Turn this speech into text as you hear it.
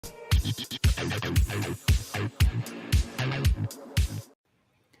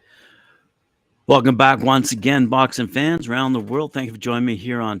Welcome back once again, boxing fans around the world. Thank you for joining me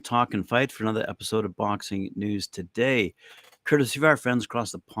here on Talk and Fight for another episode of Boxing News Today, courtesy of our friends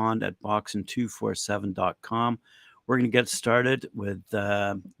across the pond at boxing247.com. We're going to get started with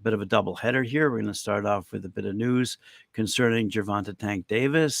a bit of a double header here. We're going to start off with a bit of news concerning Gervonta Tank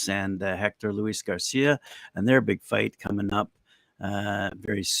Davis and Hector Luis Garcia and their big fight coming up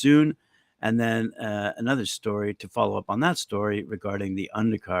very soon. And then another story to follow up on that story regarding the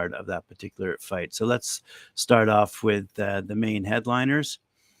undercard of that particular fight. So let's start off with the main headliners.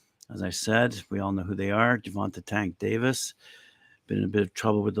 As I said, we all know who they are. Gervonta Tank Davis. Been in a bit of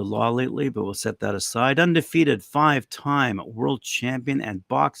trouble with the law lately, but we'll set that aside. Undefeated 5-time world champion and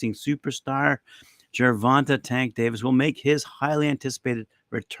boxing superstar Gervonta Tank Davis will make his highly anticipated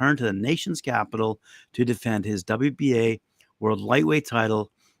return to the nation's capital to defend his WBA world lightweight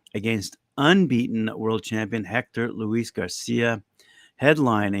title against unbeaten world champion Hector Luis Garcia,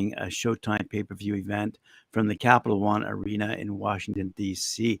 headlining a Showtime pay-per-view event from the Capital One Arena in Washington,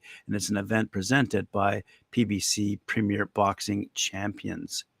 D.C. And it's an event presented by PBC Premier Boxing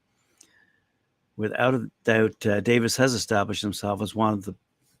Champions. Without a doubt, Davis has established himself as one of the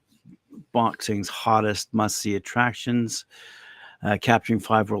boxing's hottest must-see attractions, capturing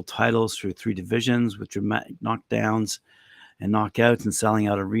 5 world titles through 3 divisions with dramatic knockdowns and knockouts and selling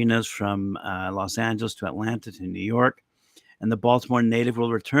out arenas from Los Angeles to Atlanta to New York. And the Baltimore native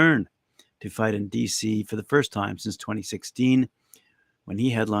will return to fight in D.C. for the first time since 2016, when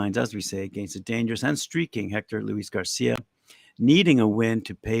he headlines, as we say, against a dangerous and streaking Hector Luis Garcia, needing a win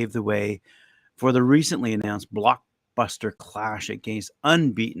to pave the way for the recently announced blockbuster clash against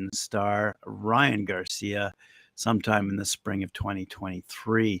unbeaten star Ryan Garcia sometime in the spring of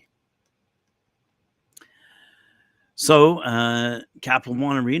 2023. So Capital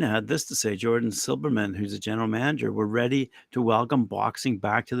One Arena had this to say. Jordan Silberman, who's a general manager, we're ready to welcome boxing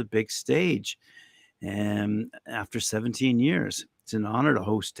back to the big stage. And after 17 years, it's an honor to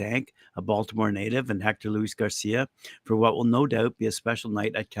host Tank, a Baltimore native, and Hector Luis Garcia for what will no doubt be a special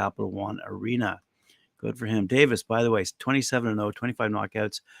night at Capital One Arena. Good for him. Davis, by the way, is 27-0, 25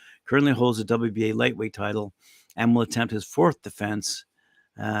 knockouts, currently holds a WBA lightweight title, and will attempt his 4th defense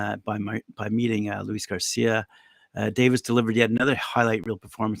by meeting Luis Garcia. Davis delivered yet another highlight reel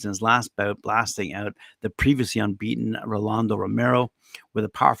performance in his last bout, blasting out the previously unbeaten Rolando Romero with a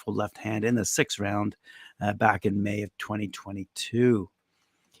powerful left hand in the 6th round back in May of 2022.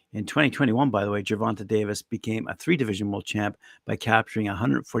 In 2021, by the way, Gervonta Davis became a 3-division world champ by capturing a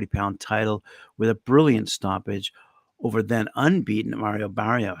 140-pound title with a brilliant stoppage over then unbeaten Mario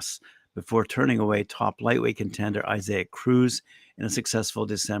Barrios before turning away top lightweight contender Isaiah Cruz in a successful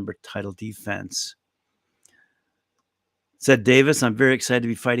December title defense. Said Davis, I'm very excited to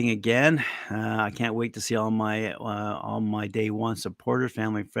be fighting again. I can't wait to see all my day one supporters,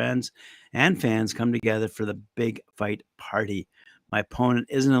 family, friends, and fans come together for the big fight party. My opponent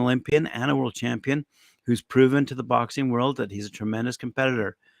is an Olympian and a world champion who's proven to the boxing world that he's a tremendous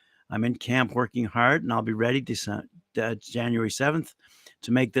competitor. I'm in camp working hard, and I'll be ready January 7th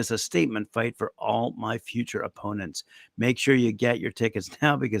to make this a statement fight for all my future opponents. Make sure you get your tickets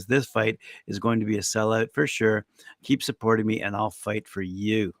now, because this fight is going to be a sellout for sure. Keep supporting me, and I'll fight for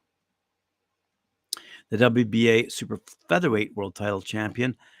you. The WBA super featherweight world title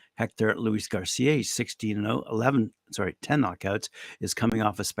champion Hector Luis Garcia, he's 16-0, 10 knockouts, is coming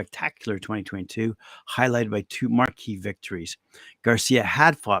off a spectacular 2022, highlighted by 2 marquee victories. Garcia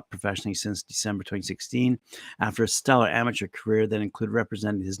had fought professionally since December 2016 after a stellar amateur career that included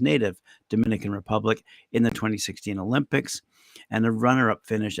representing his native Dominican Republic in the 2016 Olympics and a runner-up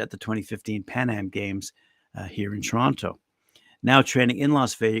finish at the 2015 Pan Am Games here in Toronto. Now training in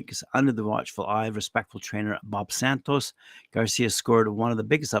Las Vegas under the watchful eye of respectful trainer Bob Santos, Garcia scored one of the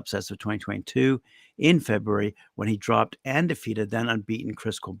biggest upsets of 2022 in February when he dropped and defeated then unbeaten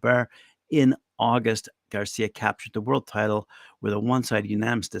Chris Colbert. In August, Garcia captured the world title with a one-sided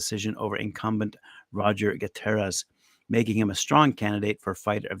unanimous decision over incumbent Roger Gutierrez, making him a strong candidate for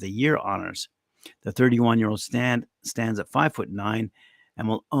Fighter of the Year honors. The 31-year-old stands at 5'9" and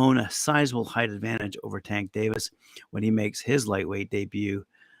will own a sizable height advantage over Tank Davis when he makes his lightweight debut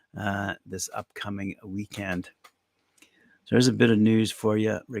this upcoming weekend. So there's a bit of news for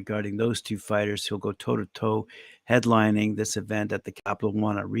you regarding those 2 fighters who'll go toe-to-toe headlining this event at the Capital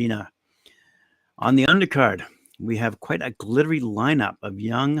One Arena. On the undercard, we have quite a glittery lineup of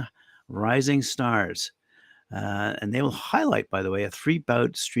young rising stars. And they will highlight, by the way, a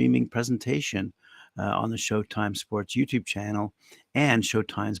 3-bout streaming presentation on the Showtime Sports YouTube channel and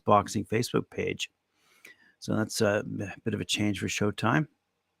Showtime's boxing Facebook page. So that's a bit of a change for Showtime.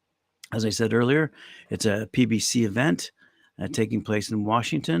 As I said earlier, it's a PBC event taking place in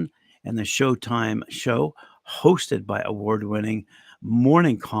Washington, and the Showtime show, hosted by award-winning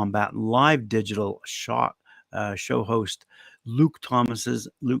Morning Combat live digital show host Luke Thomas,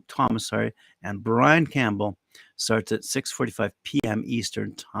 sorry, and Brian Campbell, starts at 6:45 p.m.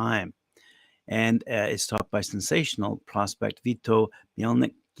 Eastern Time, and is topped by sensational prospect Vito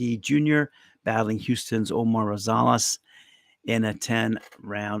Mielnicki Jr. battling Houston's Omar Rosales in a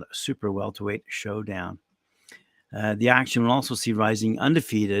 10-round super welterweight showdown. The action will also see rising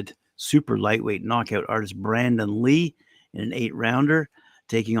undefeated super lightweight knockout artist Brandon Lee in an 8-rounder,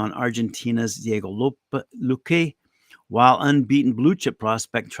 taking on Argentina's Diego Luque, while unbeaten blue chip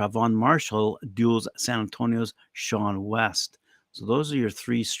prospect Travon Marshall duels San Antonio's Sean West. So those are your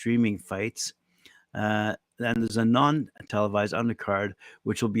 3 streaming fights. Then there's a non-televised undercard,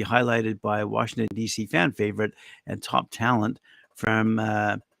 which will be highlighted by Washington, D.C. fan favorite and top talent from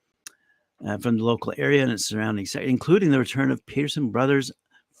the local area and its surroundings, including the return of Peterson Brothers'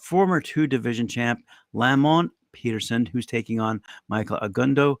 former 2-division champ, Lamont Peterson, who's taking on Michael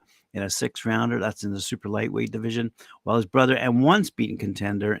Agundo in a 6-rounder. That's in the super lightweight division, while his brother and once beaten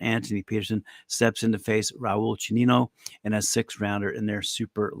contender, Anthony Peterson, steps in to face Raul Chinino in a 6-rounder in their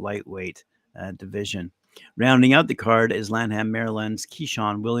super lightweight division. Rounding out the card is Lanham, Maryland's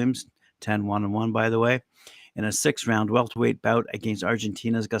Keyshawn Williams, 10-1-1, by the way, in a 6-round welterweight bout against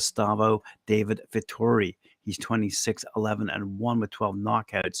Argentina's Gustavo David Vittori. He's 26-11-1 with 12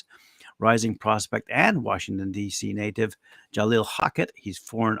 knockouts. Rising prospect and Washington, D.C. native Jalil Hackett, he's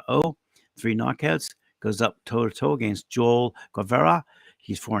 4-0, 3 knockouts, goes up toe-to-toe against Joel Guevara.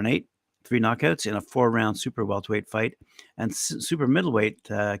 He's 4-8, 3 knockouts in a 4-round super welterweight fight. And super middleweight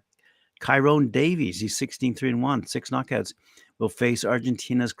Kyrone Davies, he's 16-3-1, 6 knockouts, will face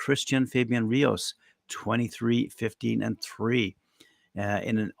Argentina's Christian Fabian Rios, 23-15-3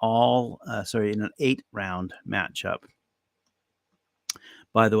 in an 8-round matchup.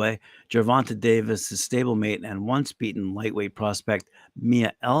 By the way, Gervonta Davis' stablemate and once beaten lightweight prospect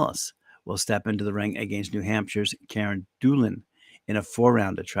Mia Ellis will step into the ring against New Hampshire's Karen Doolin in a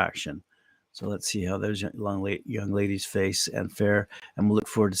 4-round attraction. So let's see how those young ladies face and fare, and we'll look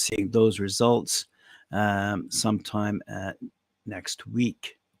forward to seeing those results sometime next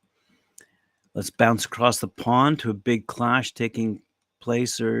week. Let's bounce across the pond to a big clash taking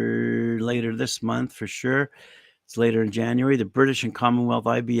place later this month for sure. It's later in January. The British and Commonwealth,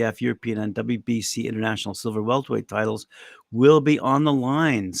 IBF, European, and WBC international silver welterweight titles will be on the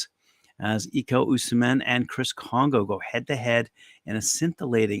lines as Iko Usman and Chris Kongo go head-to-head in a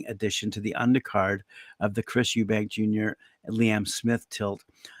scintillating addition to the undercard of the Chris Eubank Jr. and Liam Smith tilt,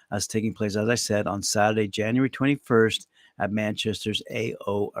 as taking place, as I said, on Saturday, January 21st at Manchester's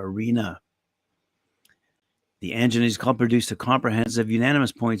AO Arena. The Angeles Club produced a comprehensive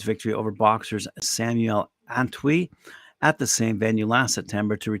unanimous points victory over boxers Samuel Antwi at the same venue last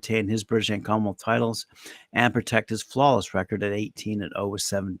September to retain his British and Commonwealth titles and protect his flawless record at 18-0 with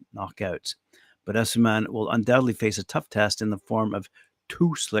 7 knockouts. But Usman will undoubtedly face a tough test in the form of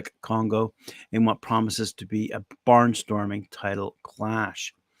Too Slick Kongo in what promises to be a barnstorming title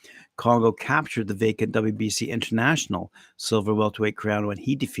clash. Kongo captured the vacant WBC International silver welterweight crown when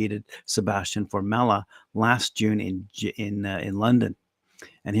he defeated Sebastian Formella last June in London.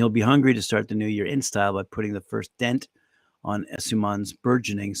 And he'll be hungry to start the new year in style by putting the first dent on Usman's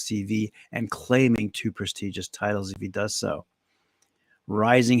burgeoning CV and claiming 2 prestigious titles if he does so.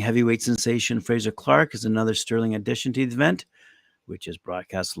 Rising heavyweight sensation Fraser Clark is another sterling addition to the event, which is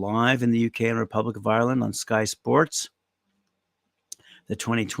broadcast live in the UK and Republic of Ireland on Sky Sports. The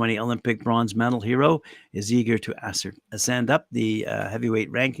 2020 Olympic bronze medal hero is eager to ascend up the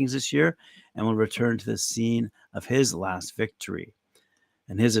heavyweight rankings this year and will return to the scene of his last victory.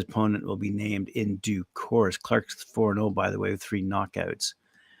 And his opponent will be named in due course. Clark's 4-0, by the way, with 3 knockouts.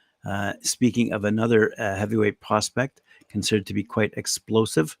 Speaking of another heavyweight prospect considered to be quite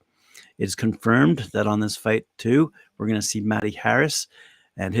explosive, it is confirmed that on this fight, too, we're going to see Matty Harris,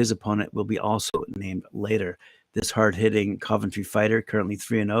 and his opponent will be also named later. This hard-hitting Coventry fighter, currently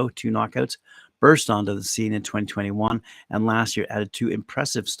 3-0, 2 knockouts, burst onto the scene in 2021 and last year added 2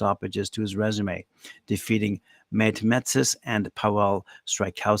 impressive stoppages to his resume, defeating Metzis and Paweł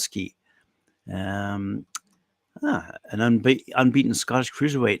Strykowski. An unbeaten Scottish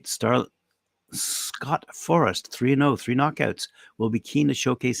cruiserweight star Scott Forrest, 3-0, 3 knockouts, will be keen to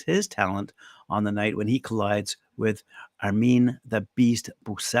showcase his talent on the night when he collides with Armin the Beast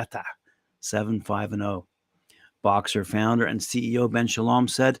Busetta, 7-5-0. Boxer founder and CEO Ben Shalom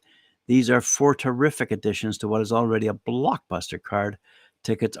said, "These are 4 terrific additions to what is already a blockbuster card.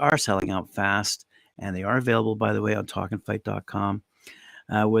 Tickets are selling out fast, and they are available, by the way, on talkandfight.com.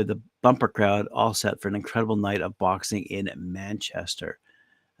 with a bumper crowd all set for an incredible night of boxing in Manchester.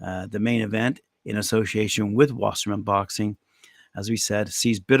 The main event, in association with Wasserman Boxing, as we said,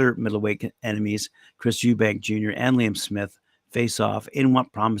 sees bitter middleweight enemies Chris Eubank Jr. and Liam Smith face off in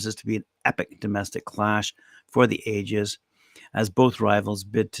what promises to be an epic domestic clash for the ages, as both rivals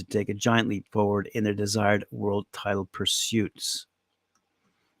bid to take a giant leap forward in their desired world title pursuits.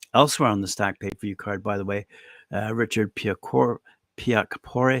 Elsewhere on the stack pay-per-view card, by the way, Richard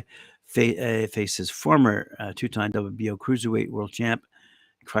Piacapore faces former two-time WBO cruiserweight world champ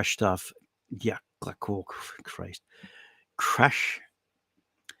Krzysztof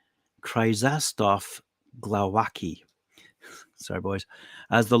Glowacki. Sorry, boys.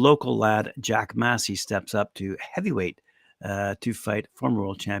 As the local lad Jack Massey steps up to heavyweight to fight former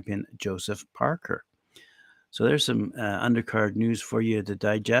world champion Joseph Parker. So there's some undercard news for you to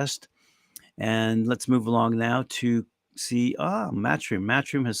digest. And let's move along now to see Matchroom.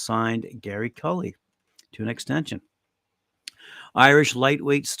 Matchroom has signed Gary Cully to an extension. Irish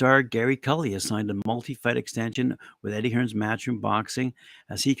lightweight star Gary Cully has signed a multi-fight extension with Eddie Hearn's Matchroom Boxing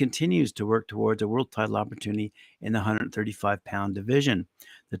as he continues to work towards a world title opportunity in the 135-pound division.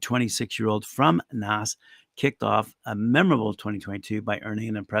 The 26-year-old from Naas kicked off a memorable 2022 by earning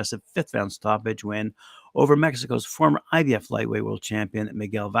an impressive fifth-round stoppage win over Mexico's former IBF lightweight world champion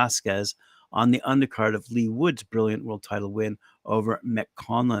Miguel Vasquez on the undercard of Lee Wood's brilliant world title win over Mick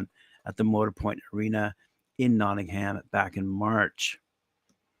Conlan at the Motorpoint Arena in Nottingham back in March.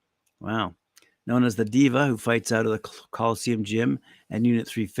 Wow. Known as the Diva, who fights out of the Coliseum Gym and Unit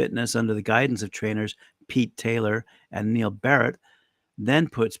 3 Fitness under the guidance of trainers Pete Taylor and Neil Barrett, then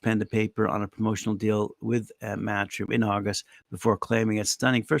puts pen to paper on a promotional deal with Matchroom in August before claiming a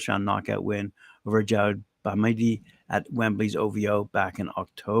stunning first-round knockout win over Jawed Bamidi at Wembley's OVO back in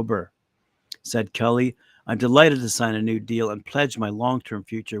October. Said Cully, "I'm delighted to sign a new deal and pledge my long-term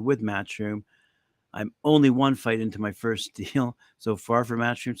future with Matchroom. I'm only one fight into my first deal so far for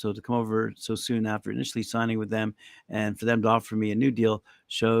Matchroom, so to come over so soon after initially signing with them and for them to offer me a new deal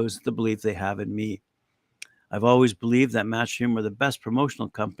shows the belief they have in me. I've always believed that Matchroom are the best promotional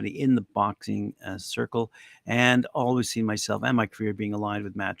company in the boxing circle and always seen myself and my career being aligned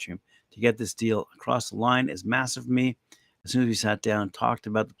with Matchroom. To get this deal across the line is massive for me. As soon as we sat down and talked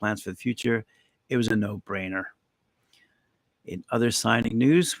about the plans for the future, it was a no-brainer." In other signing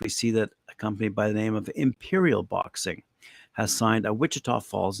news, we see that a company by the name of Imperial Boxing has signed a Wichita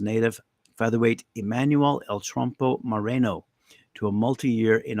Falls native featherweight Emmanuel El Trompo Moreno to a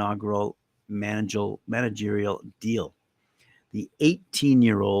multi-year inaugural managerial deal. The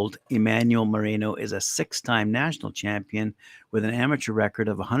 18-year-old Emmanuel Moreno is a six-time national champion with an amateur record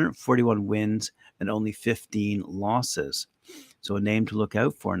of 141 wins and only 15 losses. So a name to look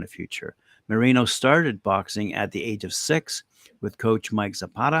out for in the future. Moreno started boxing at the age of 6 with coach Mike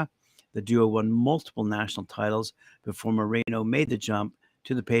Zapata. The duo won multiple national titles before Moreno made the jump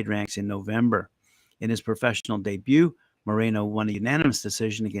to the paid ranks in November. In his professional debut, Moreno won a unanimous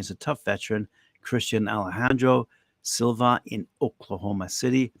decision against a tough veteran, Christian Alejandro Silva, in Oklahoma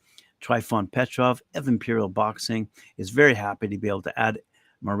City. Trifon Petrov of Imperial Boxing is very happy to be able to add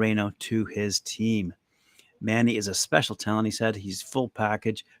Moreno to his team. Manny is a special talent, he said. He's full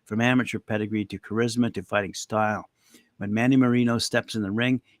package from amateur pedigree to charisma to fighting style. When Manny Moreno steps in the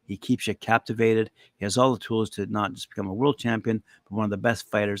ring, he keeps you captivated. He has all the tools to not just become a world champion, but one of the best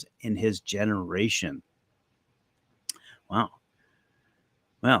fighters in his generation. Wow.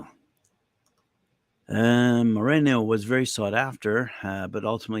 Well, Moreno was very sought after, but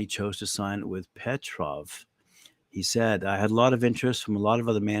ultimately chose to sign with Petrov. He said, "I had a lot of interest from a lot of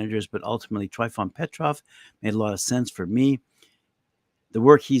other managers, but ultimately Trifon Petrov made a lot of sense for me. The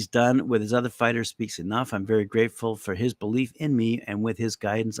work he's done with his other fighters speaks enough. I'm very grateful for his belief in me, and with his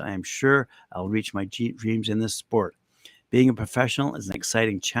guidance, I am sure I'll reach my dreams in this sport. Being a professional is an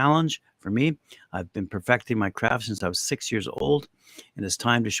exciting challenge for me. I've been perfecting my craft since I was 6 years old, and it's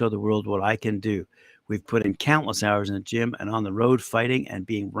time to show the world what I can do. We've put in countless hours in the gym and on the road fighting and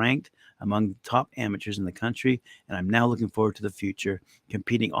being ranked among the top amateurs in the country, and I'm now looking forward to the future,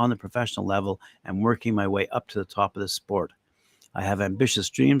 competing on the professional level and working my way up to the top of the sport. I have ambitious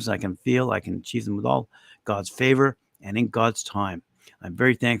dreams. I can feel I can achieve them with all God's favor and in God's time. I'm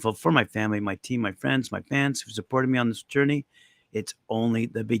very thankful for my family, my team, my friends, my fans who supported me on this journey. It's only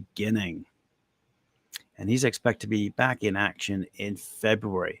the beginning." And he's expected to be back in action in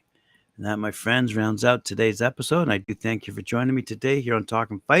February. And that, my friends, rounds out today's episode. And I do thank you for joining me today here on Talk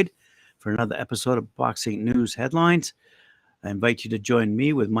and Fight for another episode of Boxing News Headlines. I invite you to join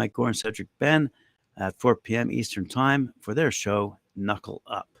me with Mike Gore and Cedric Ben at 4 p.m. Eastern Time for their show, Knuckle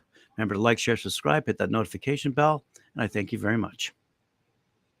Up. Remember to like, share, subscribe, hit that notification bell, and I thank you very much.